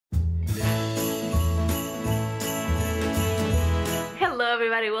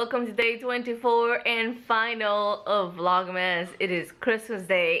everybody, welcome to day 24 and final of Vlogmas. It is Christmas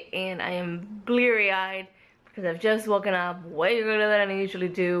Day and I am bleary-eyed because I've just woken up way earlier than I usually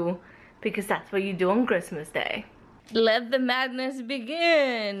do because that's what you do on Christmas Day. Let the madness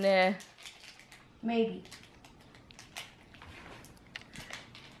begin. Maybe.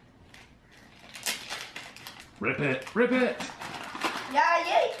 Rip it, rip it! Yeah,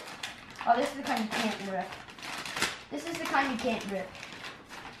 yay! Oh, this is the kind you can't rip. This is the kind you can't rip.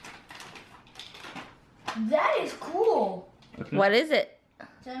 That is cool. Okay. What is it?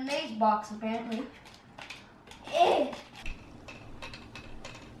 It's a maze box, apparently. Eh.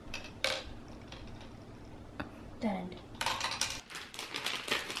 Dead end.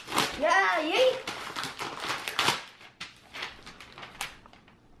 Yeah, yay!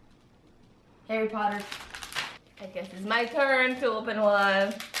 Harry Potter. I guess it's my turn to open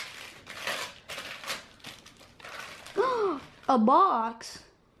one. A box.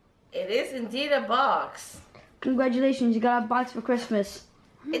 It is indeed a box. Congratulations, you got a box for Christmas.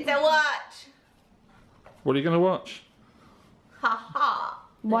 It's a watch. What are you gonna watch? Ha ha.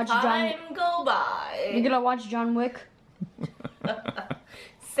 Watch Time go by. You're gonna watch John Wick?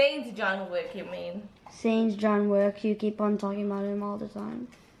 Saint John Wick, you mean? Saint John Wick, you keep on talking about him all the time.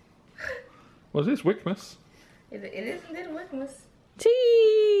 What is this, Wickmas? It is indeed Vlogmas.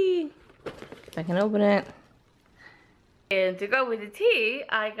 Tea! If I can open it. And to go with the tea,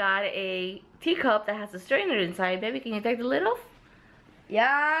 I got a teacup that has a strainer inside. Baby, can you take the lid off?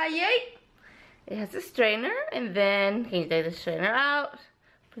 Yeah, yay! It has a strainer, and then can you take the strainer out?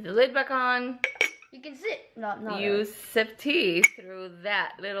 Put the lid back on. You can sit. No. You sip tea through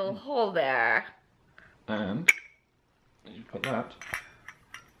that little hole there. And you put that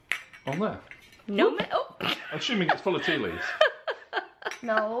on there. No, oh. Assuming it's full of tea leaves.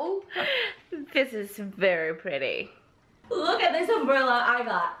 No. This is very pretty. Look at this umbrella I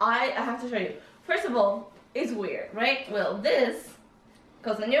got. I have to show you. First of all, it's weird, right? Well, this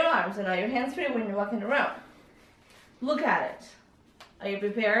goes on your arms, and now your hands free when you're walking around. Look at it. Are you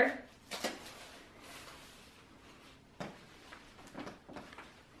prepared?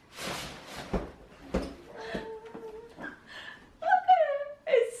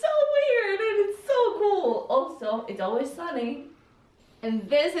 Also, it's always sunny. And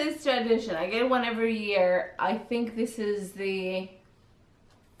this is tradition. I get one every year. I think this is the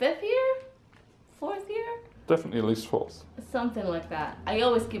 5th year? 4th year? Definitely at least fourth. Something like that. I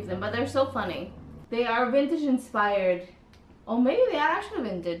always keep them, but they're so funny. They are vintage inspired. Oh, maybe they are actually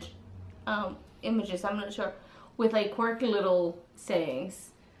vintage images, I'm not sure. With like quirky little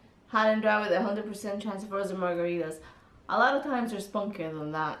sayings. Hot and dry with 100% chance of frozen margaritas. A lot of times they're spunkier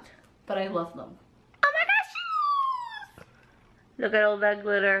than that, but I love them. Look at all that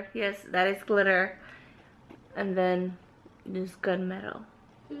glitter. Yes, that is glitter. And then this gunmetal.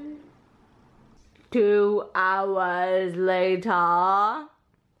 2 hours later.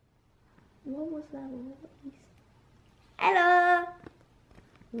 What was that voice? Hello.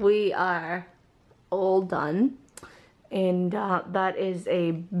 We are all done. And that is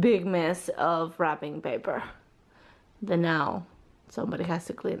a big mess of wrapping paper that now somebody has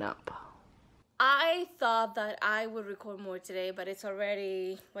to clean up. I thought that I would record more today, but it's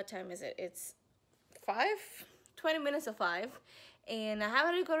already, what time is it? It's 20 minutes of 5, and I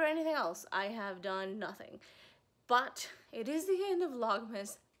haven't recorded anything else. I have done nothing. But it is the end of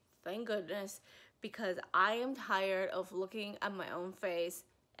Vlogmas, thank goodness, because I am tired of looking at my own face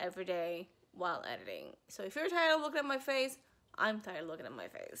every day while editing. So if you're tired of looking at my face, I'm tired of looking at my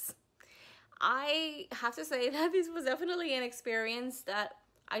face. I have to say that this was definitely an experience that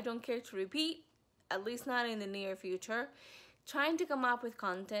I don't care to repeat. At least not in the near future. Trying to come up with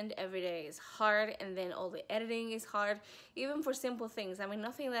content every day is hard, and then all the editing is hard, even for simple things. I mean,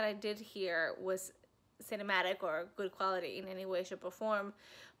 nothing that I did here was cinematic or good quality in any way, shape, or form,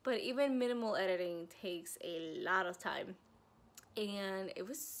 but even minimal editing takes a lot of time, and it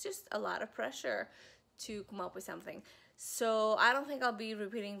was just a lot of pressure to come up with something. So I don't think I'll be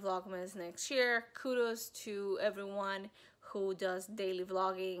repeating Vlogmas next year. Kudos to everyone who does daily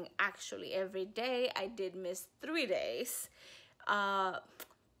vlogging actually every day. I did miss 3 days, but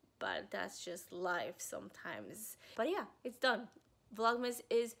that's just life sometimes. But yeah, it's done. Vlogmas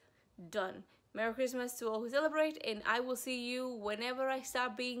is done. Merry Christmas to all who celebrate, and I will see you whenever I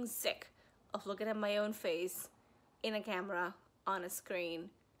start being sick of looking at my own face in a camera, on a screen,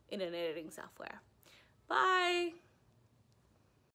 in an editing software. Bye!